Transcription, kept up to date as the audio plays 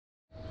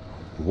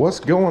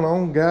What's going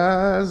on,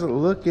 guys?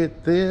 Look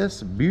at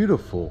this.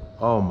 Beautiful.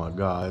 Oh my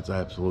God, it's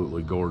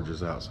absolutely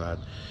gorgeous outside.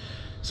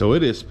 So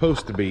it is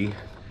supposed to be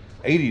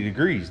 80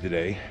 degrees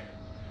today.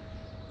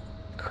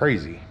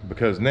 Crazy,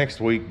 because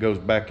next week goes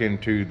back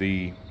into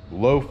the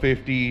low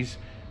 50s,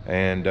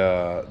 and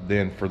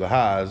then for the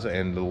highs,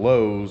 and the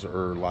lows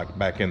are like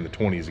back in the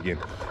 20s again.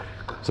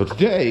 So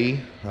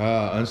today,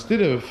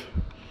 instead of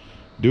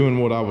doing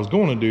what I was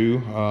going to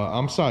do,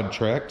 I'm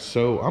sidetracked,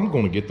 so I'm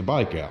going to get the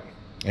bike out.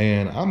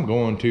 And I'm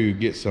going to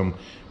get some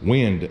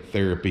wind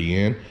therapy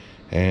in,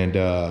 and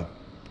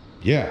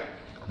yeah.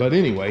 But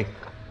anyway,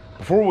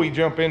 before we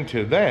jump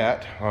into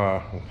that,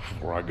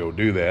 before I go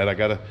do that, I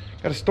got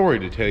a story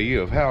to tell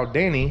you of how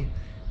Danny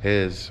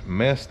has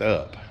messed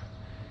up,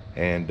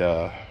 and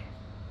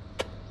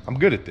I'm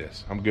good at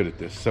this.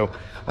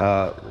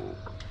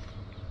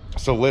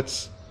 So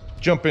let's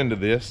jump into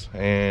this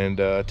and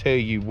tell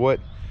you what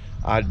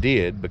I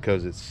did,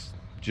 because it's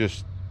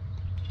just,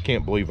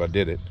 can't believe I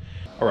did it.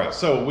 All right,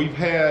 so we've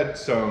had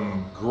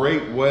some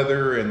great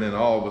weather, and then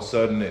all of a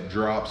sudden it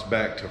drops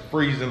back to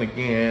freezing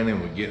again,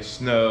 and we get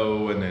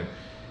snow, and then it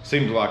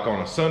seems like on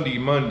a Sunday,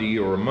 Monday,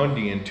 or a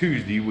Monday and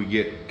Tuesday we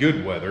get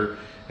good weather,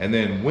 and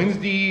then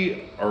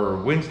Wednesday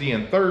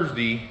and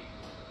Thursday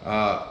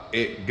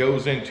it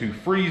goes into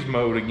freeze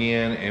mode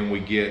again, and we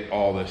get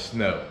all this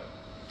snow.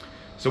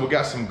 So we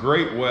got some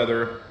great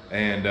weather,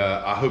 and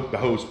I hooked the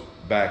hose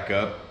back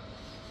up,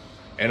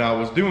 and I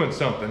was doing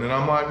something, and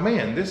I'm like,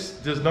 man, this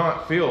does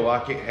not feel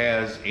like it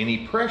has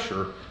any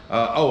pressure.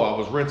 I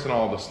was rinsing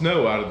all the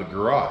snow out of the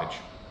garage,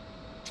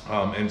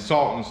 and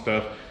salt and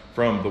stuff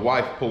from the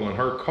wife pulling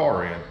her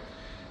car in.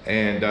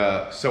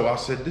 And so I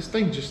said, this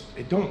thing just,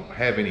 it don't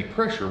have any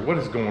pressure. What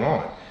is going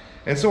on?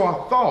 And so I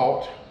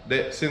thought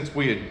that since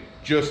we had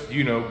just,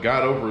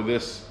 got over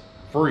this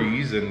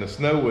freeze and the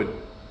snow had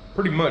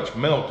pretty much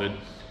melted,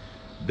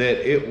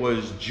 that it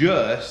was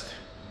just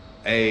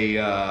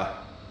a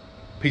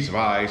piece of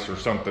ice or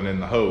something in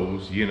the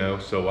hose,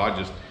 so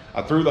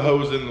I threw the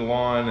hose in the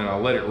lawn, and I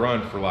let it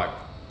run for like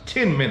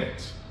 10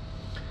 minutes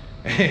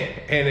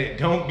and it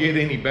don't get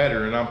any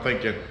better. And I'm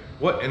thinking,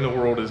 what in the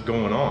world is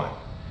going on?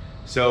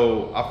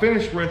 So I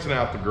finished rinsing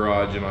out the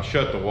garage, and I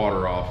shut the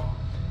water off,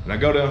 and I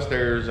go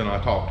downstairs and I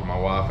talk to my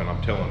wife, and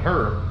I'm telling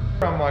her,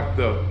 I'm like,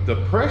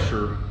 the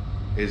pressure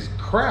is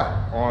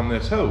crap on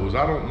this hose.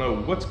 I don't know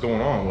what's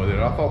going on with it.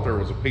 I thought there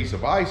was a piece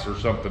of ice or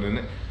something in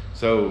it.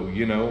 So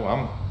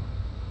I'm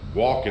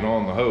walking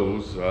on the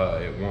hose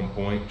at one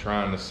point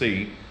trying to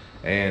see,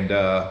 and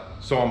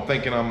so I'm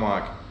thinking, I'm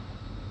like,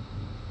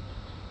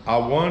 I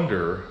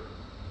wonder,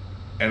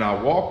 and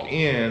I walk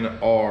in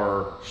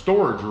our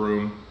storage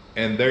room,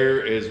 and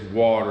there is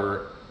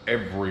water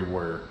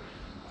everywhere.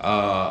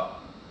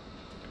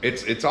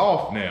 It's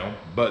off now,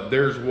 but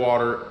there's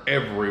water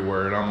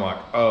everywhere, and I'm like,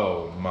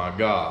 oh my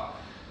God.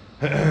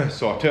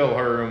 So I tell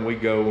her, and we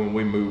go and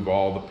we move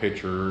all the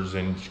pictures,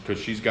 and because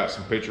she's got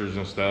some pictures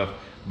and stuff,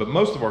 but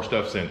most of our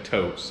stuff's in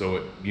totes, so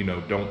it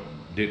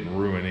didn't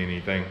ruin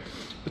anything.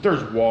 But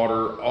there's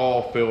water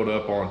all filled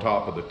up on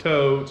top of the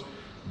totes.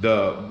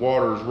 The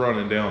water's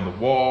running down the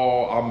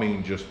wall. I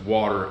mean, just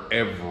water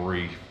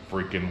every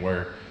freaking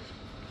where.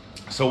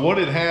 So what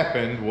had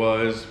happened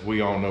was,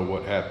 we all know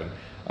what happened.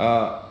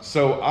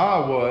 So I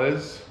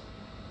was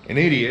an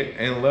idiot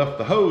and left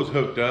the hose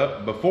hooked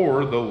up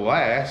before the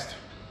last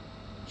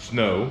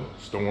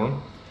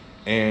snowstorm,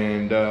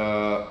 and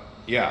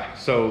yeah,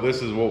 so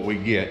this is what we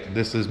get.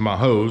 This is my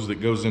hose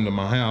that goes into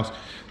my house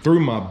through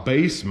my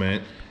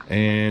basement,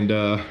 and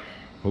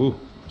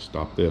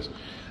stop this.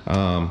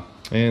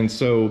 And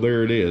so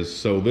there it is.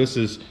 So this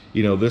is,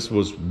 this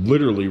was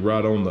literally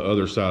right on the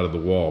other side of the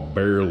wall,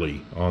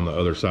 barely on the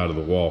other side of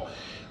the wall.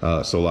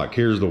 So like,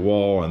 here's the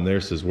wall, and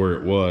this is where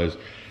it was.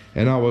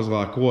 And I was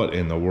like, what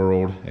in the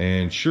world?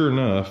 And sure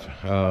enough,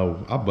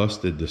 I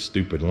busted the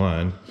stupid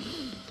line.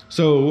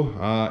 So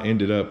I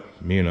ended up,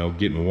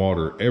 getting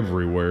water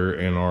everywhere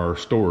in our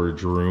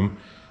storage room.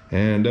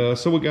 And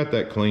so we got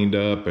that cleaned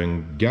up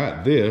and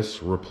got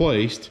this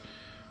replaced.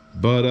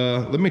 But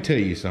let me tell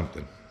you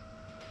something.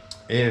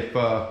 If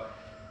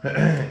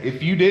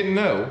you didn't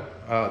know,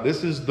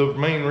 this is the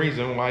main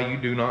reason why you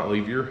do not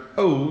leave your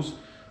hose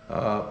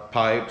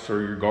pipes,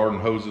 or your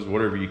garden hoses,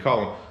 whatever you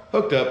call them,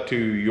 hooked up to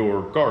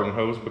your garden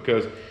hose,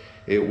 because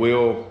it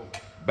will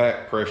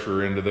back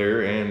pressure into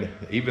there. And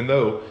even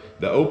though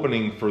the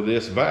opening for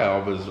this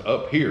valve is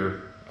up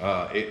here,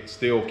 it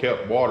still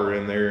kept water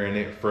in there, and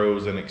it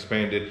froze and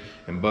expanded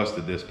and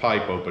busted this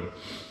pipe open.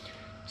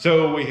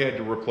 So we had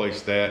to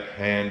replace that,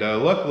 and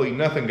luckily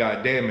nothing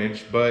got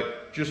damaged,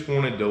 but just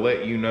wanted to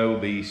let you know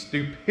the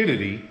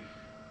stupidity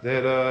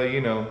that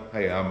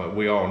hey,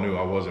 we all knew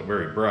I wasn't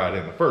very bright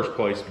in the first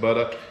place.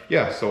 But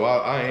yeah, so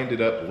I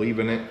ended up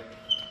leaving it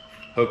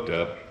hooked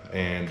up,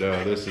 and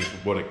this is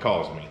what it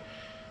caused me.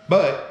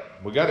 But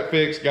we got it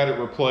fixed, got it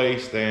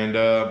replaced, and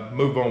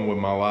move on with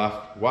my life.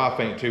 Wife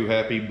ain't too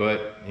happy,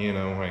 but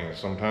hey,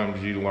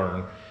 sometimes you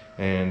learn.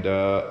 And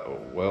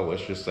well,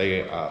 let's just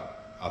say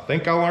I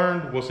think I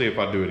learned. We'll see if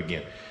I do it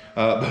again.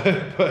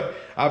 But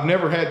I've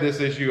never had this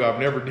issue. I've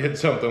never did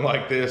something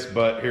like this,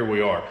 but here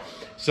we are.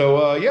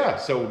 So yeah,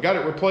 so we got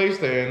it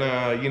replaced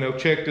and you know,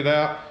 checked it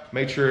out,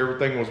 made sure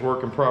everything was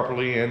working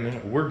properly,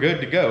 and we're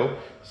good to go.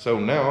 So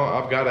now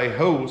I've got a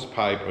hose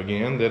pipe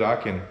again that I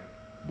can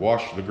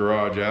wash the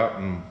garage out,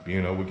 and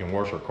you know, we can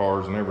wash our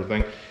cars and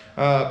everything,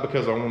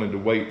 because I wanted to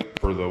wait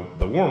for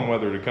the warm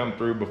weather to come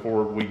through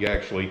before we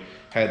actually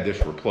had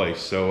this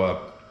replaced.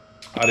 So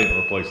I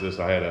didn't replace this.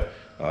 I had a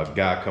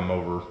guy come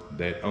over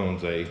that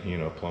owns a, you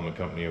know, plumbing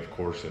company, of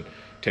course, and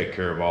take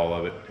care of all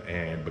of it.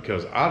 And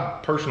because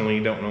I personally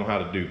don't know how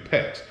to do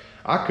PEX,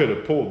 I could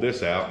have pulled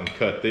this out and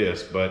cut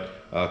this, but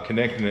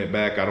connecting it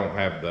back, I don't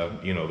have the,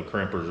 you know, the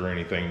crimpers or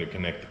anything to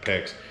connect the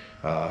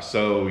PEX.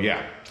 So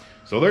yeah,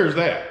 so there's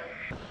that.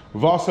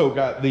 We've also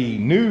got the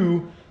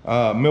new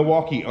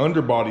Milwaukee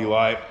underbody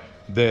light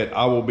that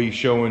I will be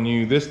showing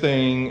you. This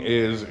thing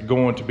is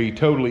going to be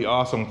totally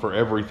awesome for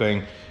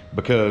everything,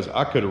 because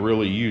I could have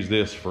really used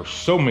this for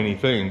so many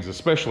things,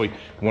 especially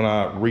when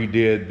I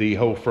redid the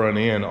whole front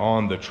end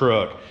on the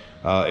truck.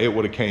 It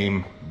would have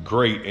came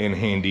great and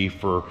handy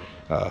for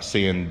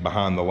seeing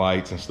behind the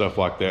lights and stuff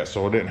like that,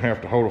 so I didn't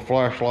have to hold a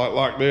flashlight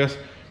like this.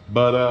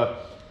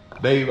 But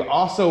they've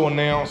also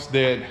announced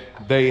that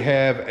they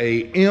have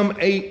a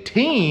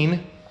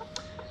M18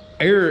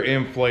 air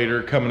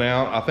inflator coming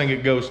out. I think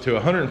it goes to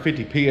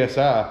 150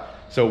 PSI.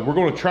 So we're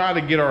going to try to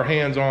get our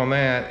hands on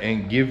that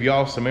and give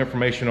y'all some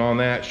information on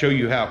that, show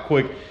you how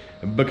quick,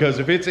 because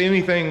if it's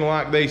anything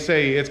like they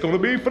say, it's going to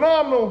be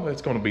phenomenal.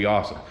 It's going to be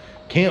awesome.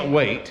 Can't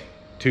wait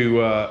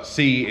to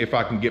see if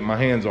I can get my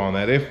hands on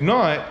that. If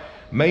not,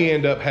 may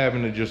end up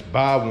having to just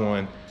buy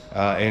one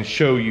and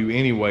show you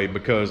anyway,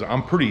 because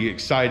I'm pretty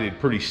excited,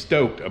 pretty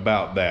stoked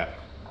about that.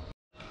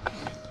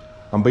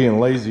 I'm being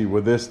lazy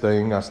with this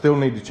thing. I still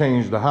need to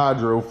change the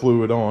hydro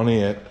fluid on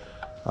it.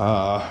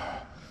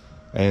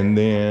 And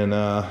then,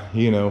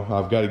 you know,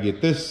 I've got to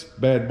get this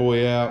bad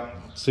boy out,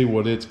 see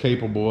what it's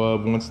capable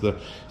of once the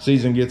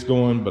season gets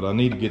going. But I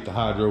need to get the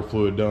hydro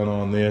fluid done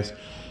on this.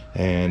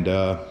 And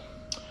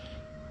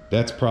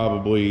that's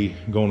probably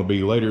going to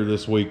be later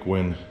this week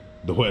when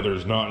the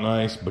weather's not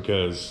nice,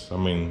 because, I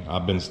mean,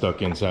 I've been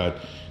stuck inside.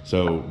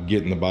 So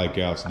getting the bike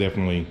out is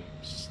definitely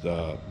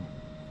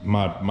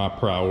my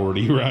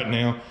priority right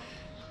now.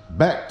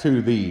 Back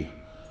to the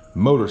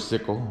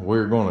motorcycle.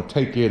 We're going to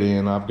take it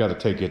in. I've got to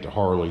take it to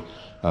Harley.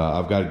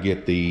 I've got to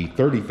get the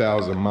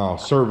 30,000 mile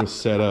service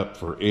set up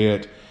for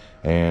it,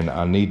 and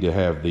I need to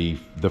have the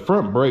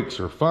front brakes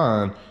are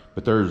fine,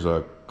 but there's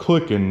a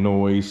clicking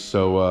noise.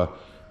 So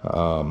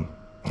I'm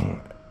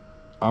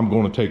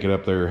going to take it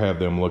up there, have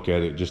them look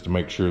at it just to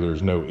make sure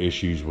there's no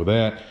issues with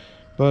that.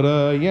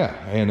 But yeah,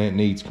 and it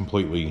needs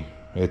completely,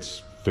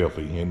 it's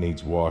filthy, it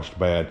needs washed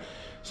bad.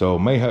 So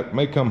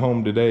may come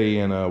home today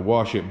and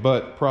wash it,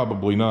 but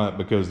probably not,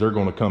 because they're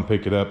going to come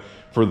pick it up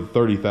for the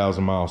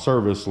 30,000 mile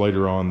service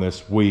later on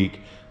this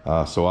week.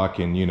 So I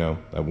can, you know,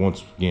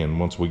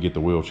 once we get the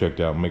wheel checked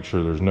out, make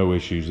sure there's no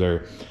issues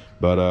there.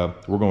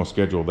 But we're going to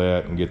schedule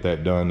that and get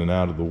that done and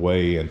out of the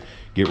way and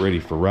get ready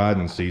for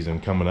riding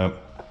season coming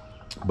up.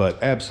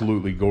 But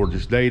absolutely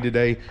gorgeous day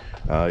today.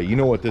 You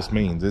know what this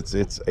means.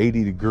 It's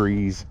 80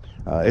 degrees.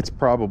 It's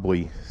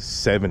probably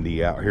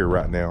 70 out here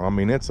right now. I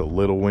mean, it's a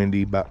little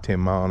windy, about 10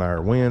 mile an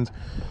hour winds,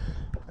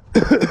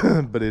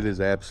 but it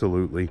is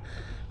absolutely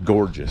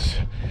gorgeous.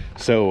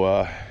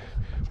 So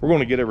we're going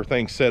to get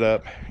everything set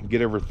up,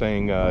 get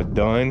everything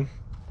done,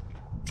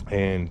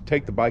 and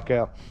take the bike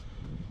out,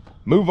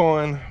 move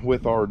on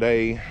with our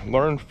day,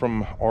 learn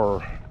from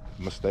our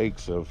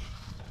mistakes of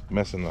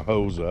messing the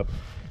hose up.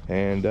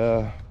 And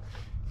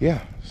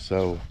yeah,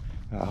 so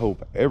I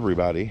hope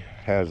everybody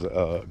has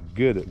a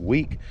good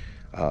week.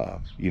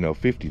 You know,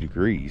 50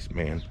 degrees,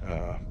 man,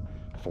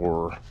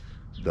 for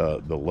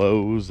the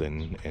lows,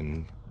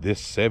 and this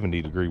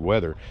 70 degree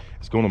weather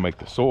is going to make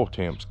the soil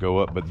temps go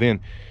up. But then,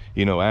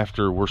 you know,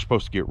 after we're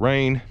supposed to get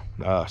rain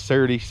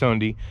Saturday,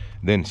 Sunday,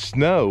 then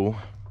snow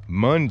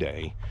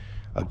Monday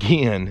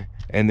again,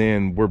 and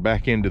then we're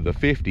back into the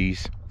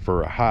 50s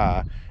for a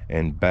high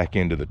and back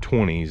into the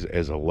 20s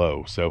as a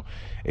low. So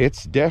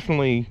it's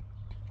definitely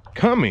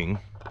coming,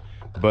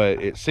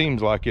 but it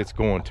seems like it's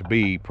going to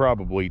be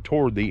probably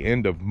toward the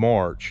end of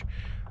March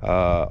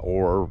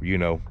or, you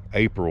know,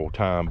 April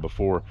time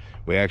before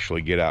we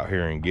actually get out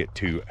here and get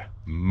to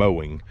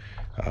mowing.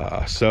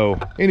 So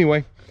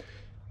anyway,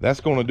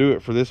 that's going to do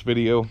it for this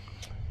video.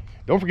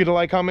 Don't forget to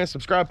like, comment,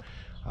 subscribe.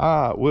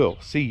 I will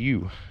see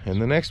you in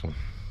the next one.